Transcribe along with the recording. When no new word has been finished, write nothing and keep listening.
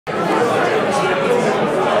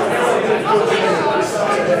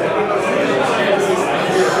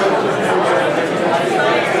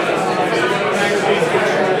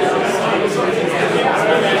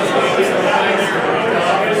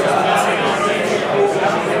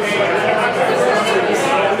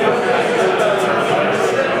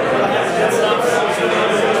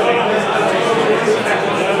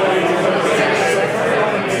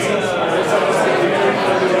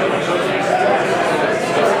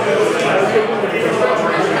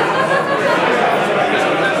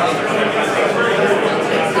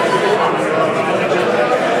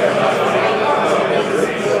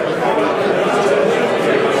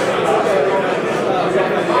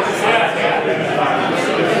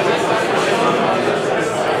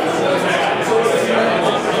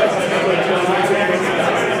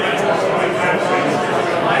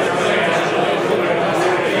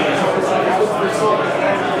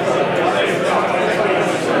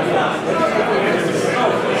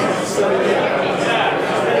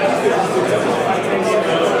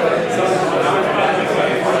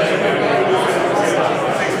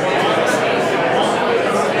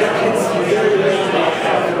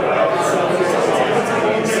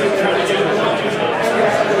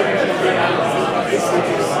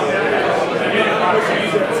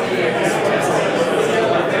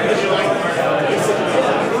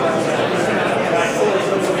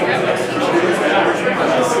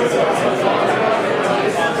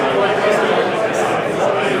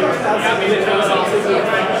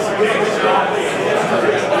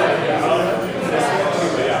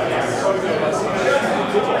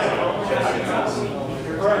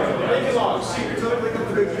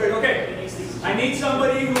Okay, I need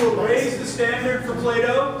somebody who will raise the standard for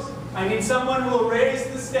Play-Doh. I need someone who will raise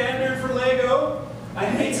the standard for Lego. I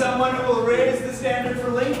need someone who will raise the standard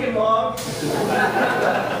for Lincoln Logs.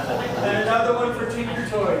 And another one for Tinker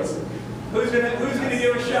Toys. Who's gonna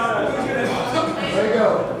give a shout out? Who's gonna?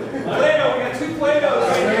 Lego. Play-Doh. We got two Play-Dohs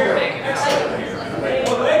right here. Excellent.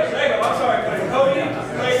 Oh, Lego. I'm sorry. Cody.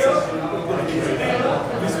 Lego.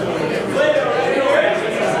 Play-Doh right here.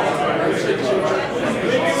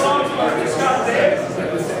 Lincoln Logs. Marcus Scott there.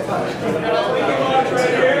 Lincoln Logs right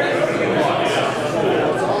here.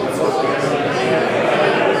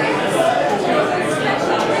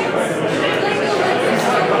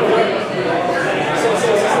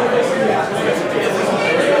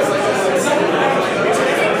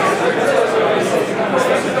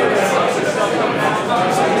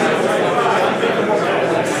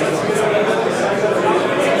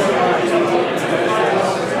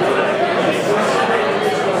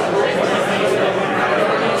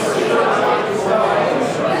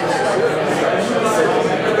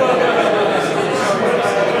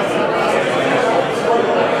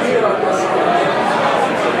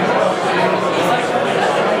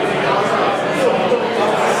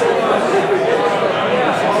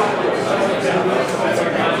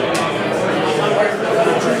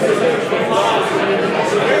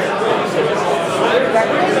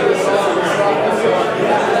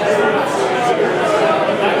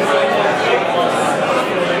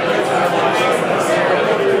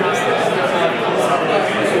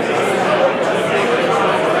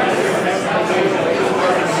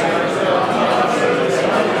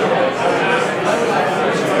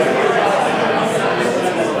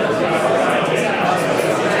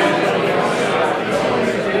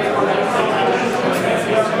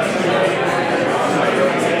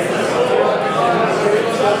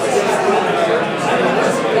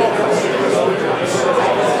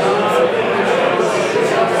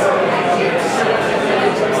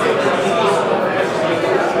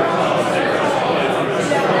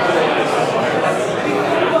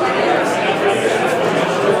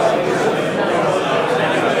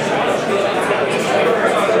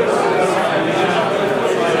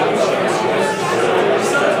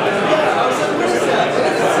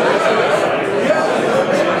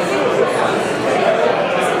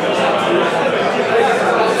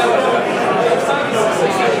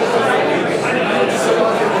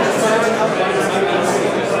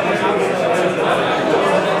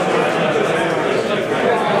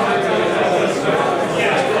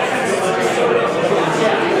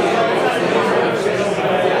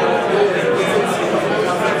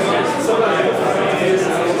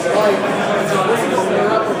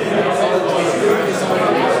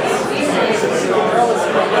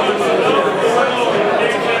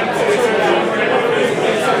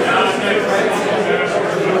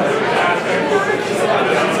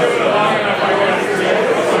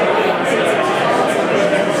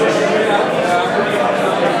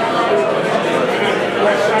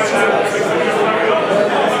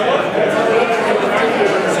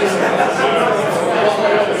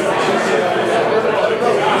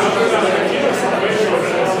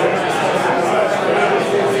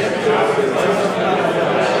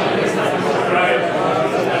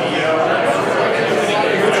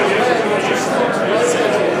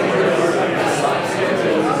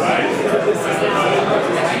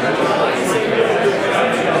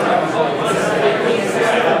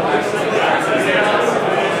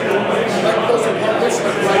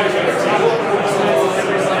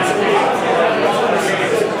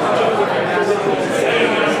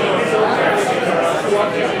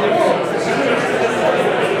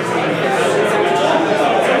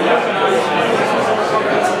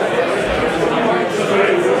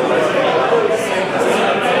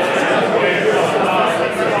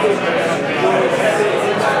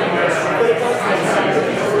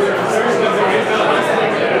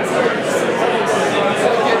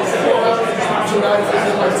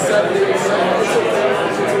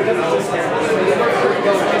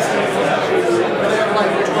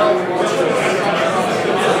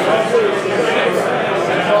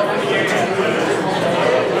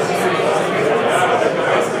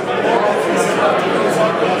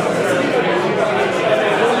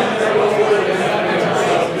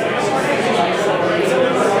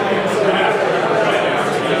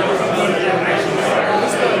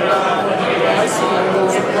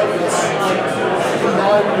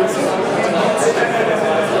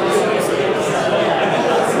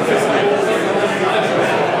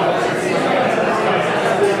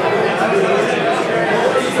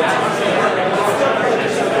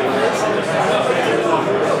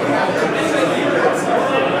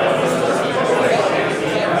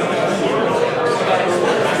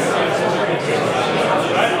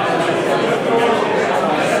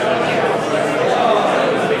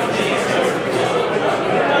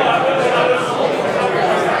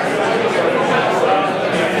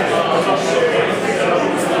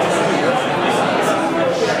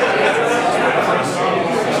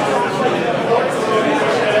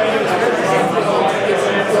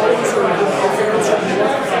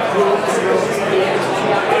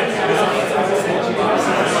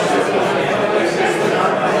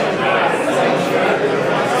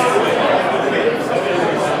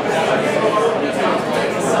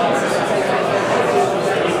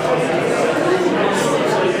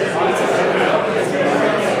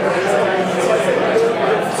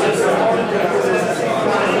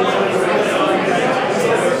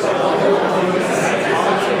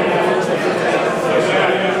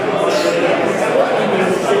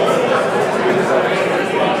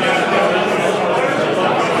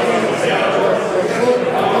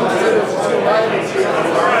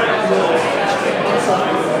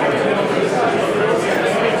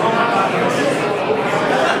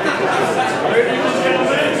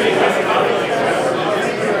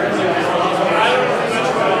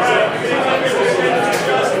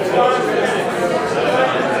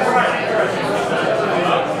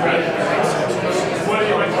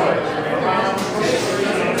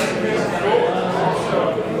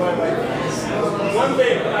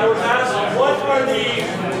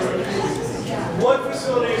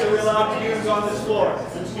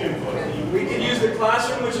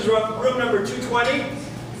 is room number 220.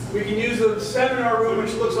 We can use the seminar room,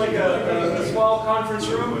 which looks like a small conference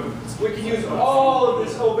room. We can use all of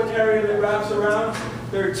this open area that wraps around.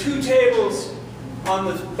 There are 2 tables on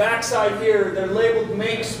the back side here. They're labeled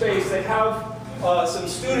make space. They have some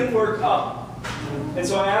student work up. And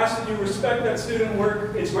so I ask that you respect that student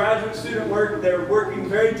work. It's graduate student work. They're working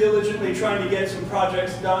very diligently trying to get some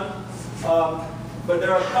projects done. But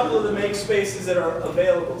there are a couple of the make spaces that are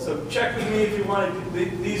available. So check with me if you want to.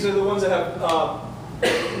 These are the ones that have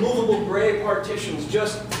movable gray partitions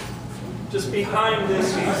just behind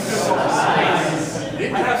this. I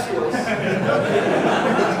have skills.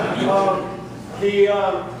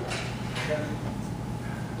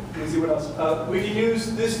 Let me see what else. We can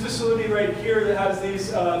use this facility right here that has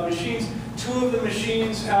these machines. 2 of the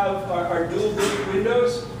machines are dual boot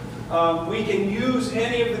windows. We can use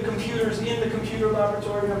any of the computers in the computer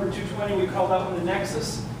laboratory, number 220. We call that one the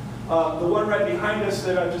Nexus. The one right behind us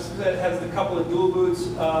that I just said has a couple of dual boots.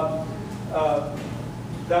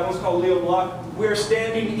 That one's called Leo Block. We're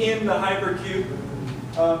standing in the hypercube.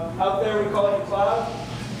 Out there we call it the cloud.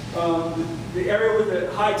 The area with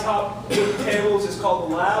the high top wooden tables is called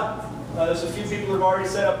the lab. There's a few people who have already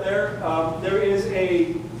set up there. There is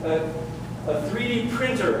a 3D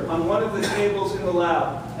printer on one of the tables in the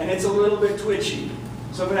lab, and it's a little bit twitchy.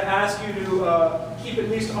 So I'm going to ask you to keep at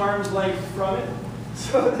least arm's length from it,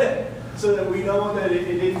 so that we know that it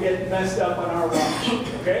didn't get messed up on our watch.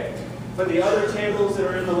 Okay? But the other tables that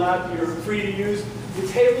are in the lab, you're free to use. The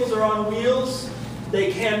tables are on wheels.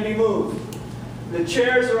 They can be moved. The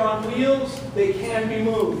chairs are on wheels. They can be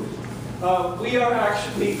moved. We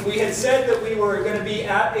had said that we were going to be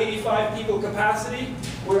at 85 people capacity.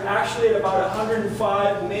 We're actually at about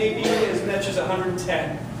 105, maybe as much as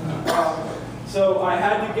 110. So I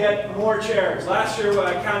had to get more chairs. Last year when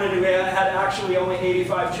I counted, we had actually only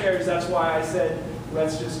 85 chairs. That's why I said,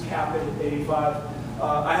 let's just cap it at 85.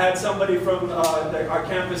 I had somebody from our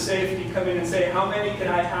campus safety come in and say, how many can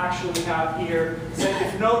I actually have here? Said,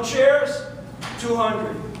 if no chairs,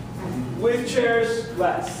 200. With chairs,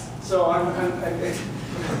 less. So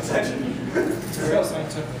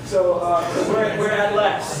we're at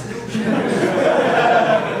less.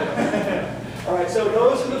 All right, so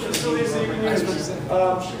those are the facilities that you can use.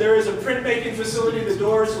 There is a printmaking facility. The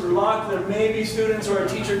doors are locked. There may be students or a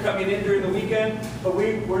teacher coming in during the weekend, but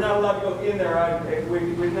we're not allowed to go in there. We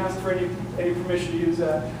didn't ask for any permission to use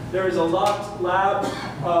that. There is a locked lab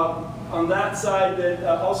on that side that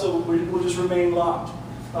also will just remain locked.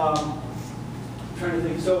 I'm trying to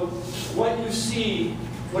think. So what you see,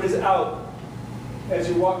 what is out as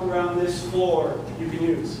you walk around this floor, you can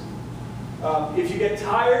use. If you get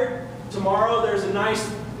tired, tomorrow there's an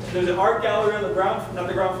art gallery on the ground, not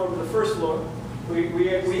the ground floor, but the first floor.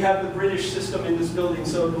 We have the British system in this building,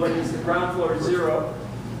 so the ground floor is 0.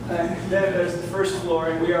 And then there's the first floor,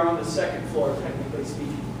 and we are on the second floor, technically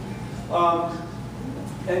speaking.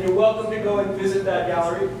 And you're welcome to go and visit that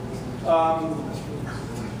gallery.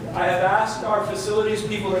 I have asked our facilities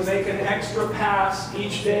people to make an extra pass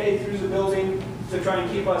each day through the building to try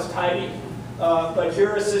and keep us tidy. But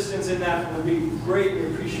your assistance in that would be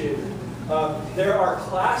greatly appreciated. There are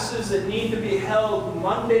classes that need to be held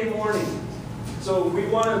Monday morning. So we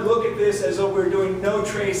want to look at this as though we're doing no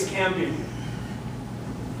trace camping.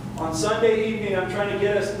 On Sunday evening, I'm trying to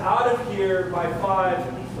get us out of here by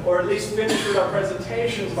 5, or at least finish with our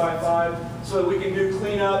presentations by 5, so that we can do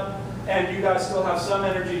cleanup and you guys still have some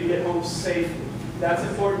energy to get home safely. That's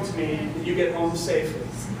important to me, that you get home safely.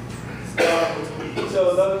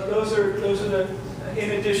 So those are the,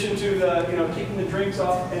 in addition to the, keeping the drinks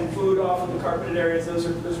off and food off of the carpeted areas, those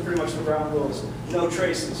are pretty much the ground rules. No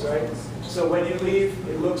traces, right? So when you leave,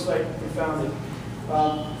 it looks like you found it.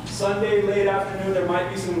 Sunday late afternoon, there might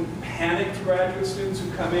be some panicked graduate students who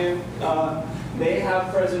come in. They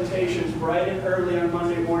have presentations bright and early on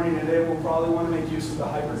Monday morning, and they will probably want to make use of the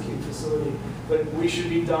hypercube facility. But we should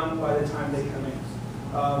be done by the time they come in.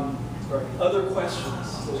 Other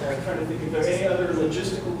questions? I'm trying to think if there are any other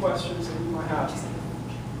logistical questions that you might have.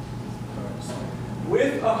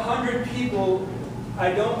 With 100 people,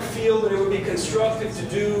 I don't feel that it would be constructive to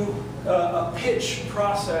do a pitch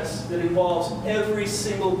process that involves every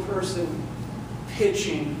single person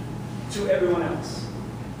pitching to everyone else.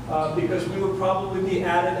 Because we would probably be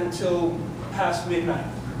at it until past midnight.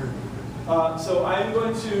 So I'm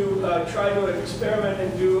going to try to experiment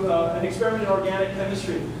and do an experiment in organic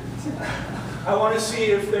chemistry. I want to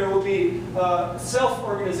see if there will be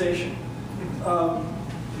self-organization.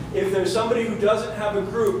 If there's somebody who doesn't have a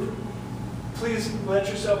group, please let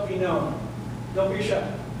yourself be known. Don't be shy.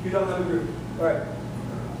 You don't have a group. All right.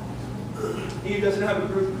 Eve doesn't have a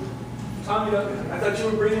group. Tommy, I thought you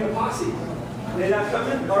were bringing a posse. They're not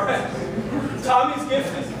coming? All right. Tommy's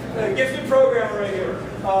gifted programmer right here.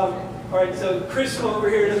 All right, so Chris over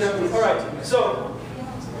here doesn't have one. All right, so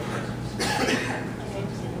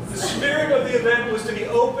the spirit of the event was to be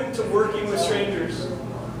open to working with strangers.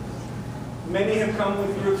 Many have come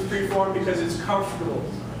with groups preformed because it's comfortable.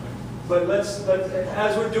 But let's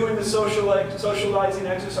as we're doing the socializing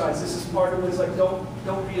exercise, this is part of it. Is like don't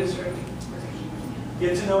be a stranger.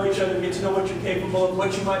 Get to know each other. Get to know what you're capable of,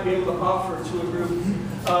 what you might be able to offer to a group.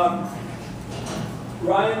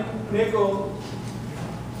 Ryan Nickel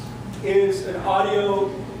is an audio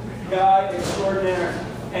guy extraordinaire,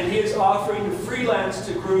 and he is offering to freelance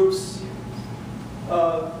to groups.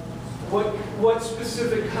 What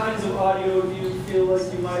specific kinds of audio do you feel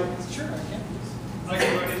like you might? Sure, I can. I can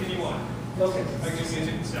do anything you want. Okay. I can do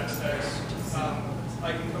music and sound effects.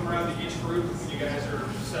 I can come around to each group when you guys are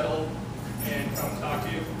settled and come talk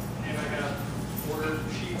to you. And I have order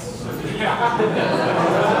sheets so that you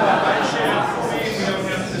write shit out for me and we don't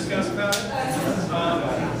have to discuss about it.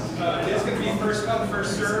 It's going to be first come,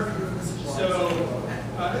 first serve. So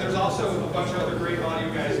there's also a bunch of other great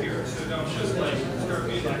audio guys here. So don't just like start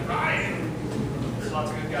being like, Ryan. There's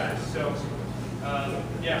lots of good guys. So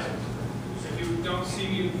yeah. If you don't see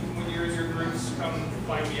me when you're in your groups, come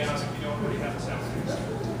find me out if you don't already have a sound.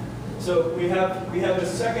 So we have a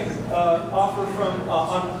second offer from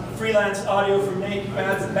on freelance audio from Nate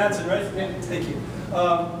Madsen, right? Thank you.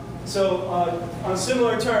 So on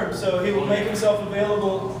similar terms, so he will make himself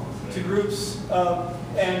available to groups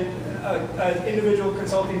and an individual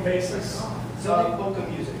consulting basis. So like polka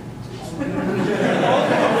music.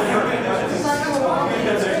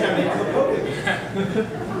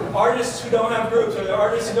 Artists who don't have groups. Are there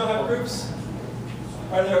artists who don't have groups?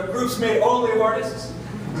 Are there groups made only of artists?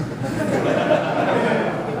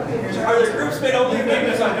 Are there groups made only of game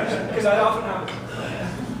designers? Because I often have.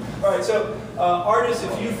 All right, so artists,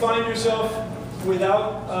 if you find yourself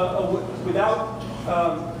without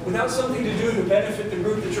something to do to benefit the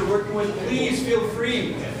group that you're working with, please feel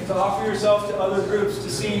free to offer yourself to other groups to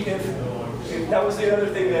see if that was the other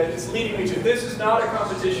thing that it's leading me to. This is not a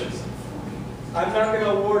competition. I'm not going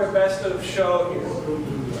to award a best of show here.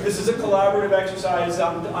 This is a collaborative exercise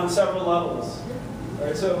on several levels. All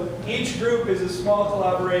right, so each group is a small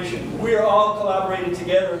collaboration. We are all collaborating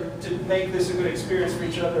together to make this a good experience for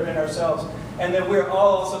each other and ourselves. And then we're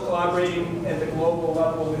all also collaborating at the global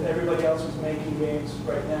level with everybody else who's making games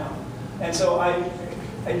right now. And so I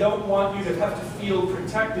don't want you to have to feel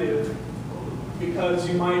protective because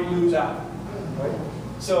you might lose out. Right?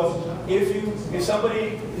 So if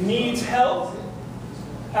somebody needs help,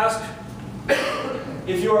 ask.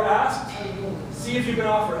 If you are asked, see if you can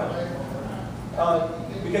offer help.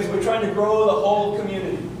 Because we're trying to grow the whole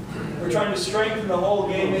community. We're trying to strengthen the whole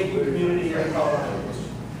game-making community here in Colorado.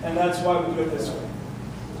 And that's why we do it this way.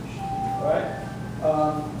 All right?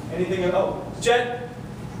 Anything else? Oh, Jet,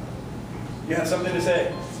 you have something to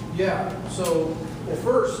say? Yeah, so, well,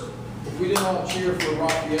 first, if we didn't all cheer for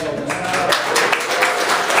Raphael,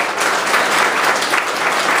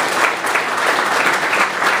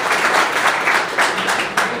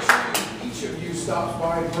 stops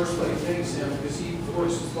by and personally thanks him because he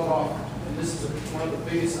works his butt off, and this is one of the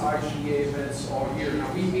biggest IGA events all year.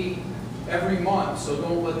 Now we meet every month, so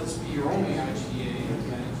don't let this be your only IGA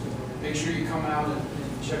event. Make sure you come out and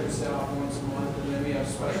check us out once a month, and then we have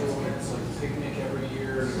special events like the picnic every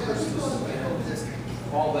year, Christmas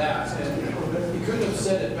event, all that. And he couldn't have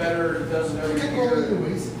said it better. He does it every year,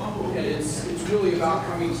 and it's really about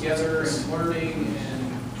coming together and learning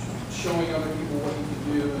and showing other people what you can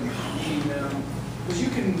do and meeting them. Because you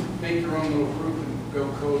can make your own little group and go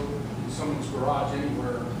code in someone's garage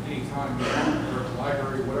anywhere, anytime you want, or at the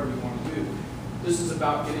library, whatever you want to do. This is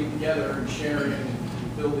about getting together and sharing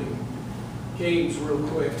and building games real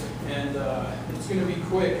quick. And it's going to be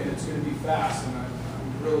quick and it's going to be fast. And I'm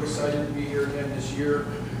real excited to be here again this year.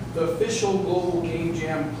 The official Global Game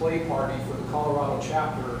Jam Play Party for the Colorado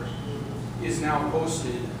chapter is now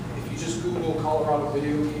posted. If you just Google Colorado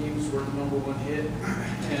video games, we're the #1 hit.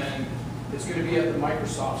 And it's going to be at the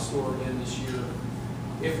Microsoft store again this year.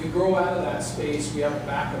 If we grow out of that space, we have a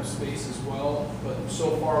backup space as well, but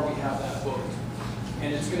so far we have that booked.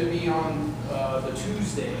 And it's going to be on the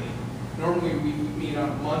Tuesday. Normally we meet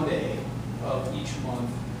on Monday of each month.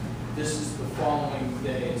 This is the following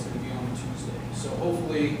day. It's going to be on a Tuesday. So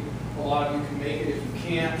hopefully a lot of you can make it. If you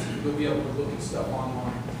can't, you'll be able to look at stuff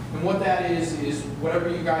online. And what that is whatever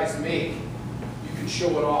you guys make, you can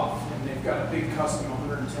show it off. And they've got a big custom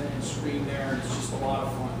 110-inch screen there, and it's just a lot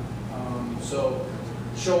of fun. So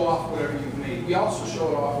show off whatever you've made. We also show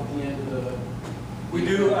it off at the end of We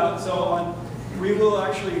do, we will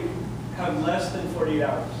actually have less than 48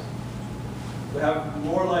 hours. We have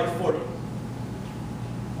more like 40.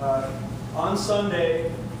 On Sunday,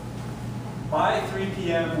 by 3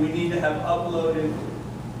 p.m., we need to have uploaded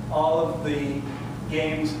all of the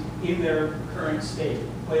games in their current state,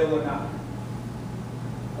 playable or not.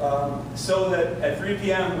 So that at 3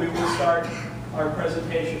 p.m. we will start our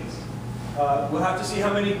presentations. We'll have to see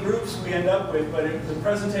how many groups we end up with, but the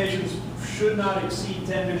presentations should not exceed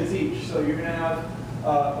 10 minutes each. So you're going to have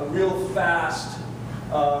a real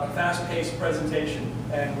fast-paced presentation.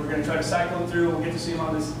 And we're going to try to cycle them through. We'll get to see them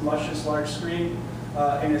on this luscious large screen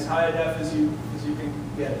in as high a def as you can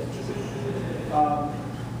get it.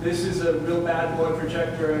 This is a real bad boy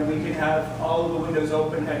projector, and we can have all of the windows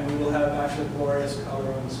open, and we will have actually glorious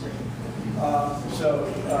color on the screen.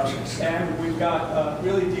 And we've got a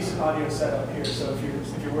really decent audio setup here. So if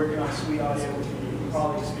you're working on sweet audio, you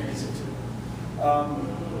probably experience it too.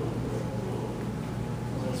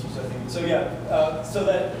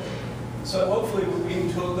 So hopefully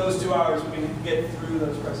in those 2 hours we can get through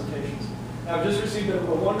those presentations. Now I've just received a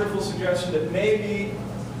wonderful suggestion that maybe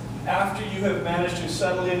after you have managed to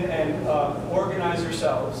settle in and organize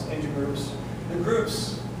yourselves into groups, the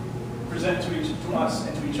groups present to us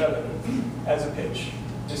and to each other as a pitch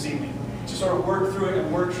this evening, to sort of work through it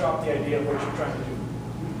and workshop the idea of what you're trying to do.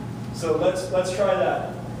 So let's try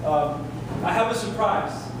that. I have a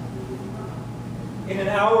surprise. In an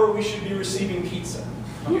hour, we should be receiving pizza.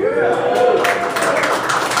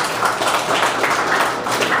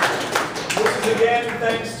 This is again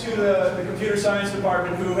thanks to the computer science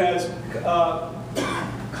department, who has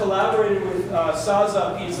collaborated with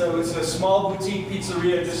Saza Pizza. It's a small boutique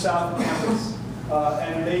pizzeria just south of campus.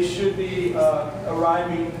 And they should be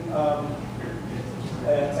arriving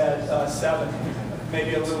at 7,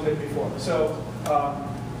 maybe a little bit before. So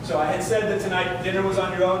I had said that tonight dinner was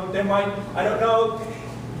on your own. There might, I don't know,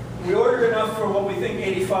 we ordered enough for what we think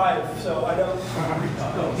 85, so I don't,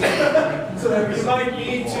 so that we might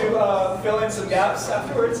need to fill in some gaps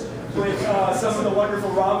afterwards with some of the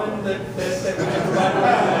wonderful ramen that we can provide.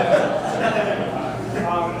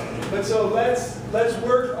 But so let's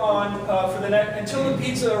work on, for the next, until the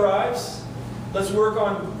pizza arrives, let's work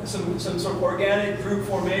on some sort of organic group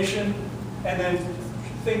formation, and then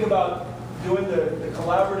think about doing the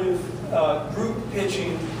collaborative group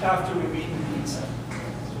pitching after we've eaten pizza.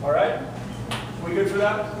 All right? We good for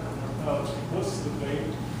that? What's the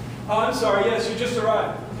theme? Oh, I'm sorry. Yes, you just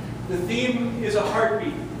arrived. The theme is a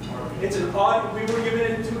heartbeat. It's an odd. We were given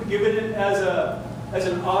it as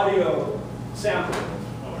an audio sample,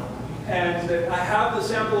 and I have the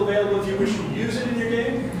sample available if you wish to use it in your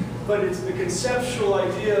game. But it's the conceptual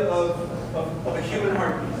idea of a human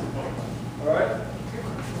heartbeat. All right.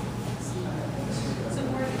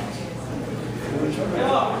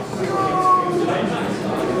 Yeah.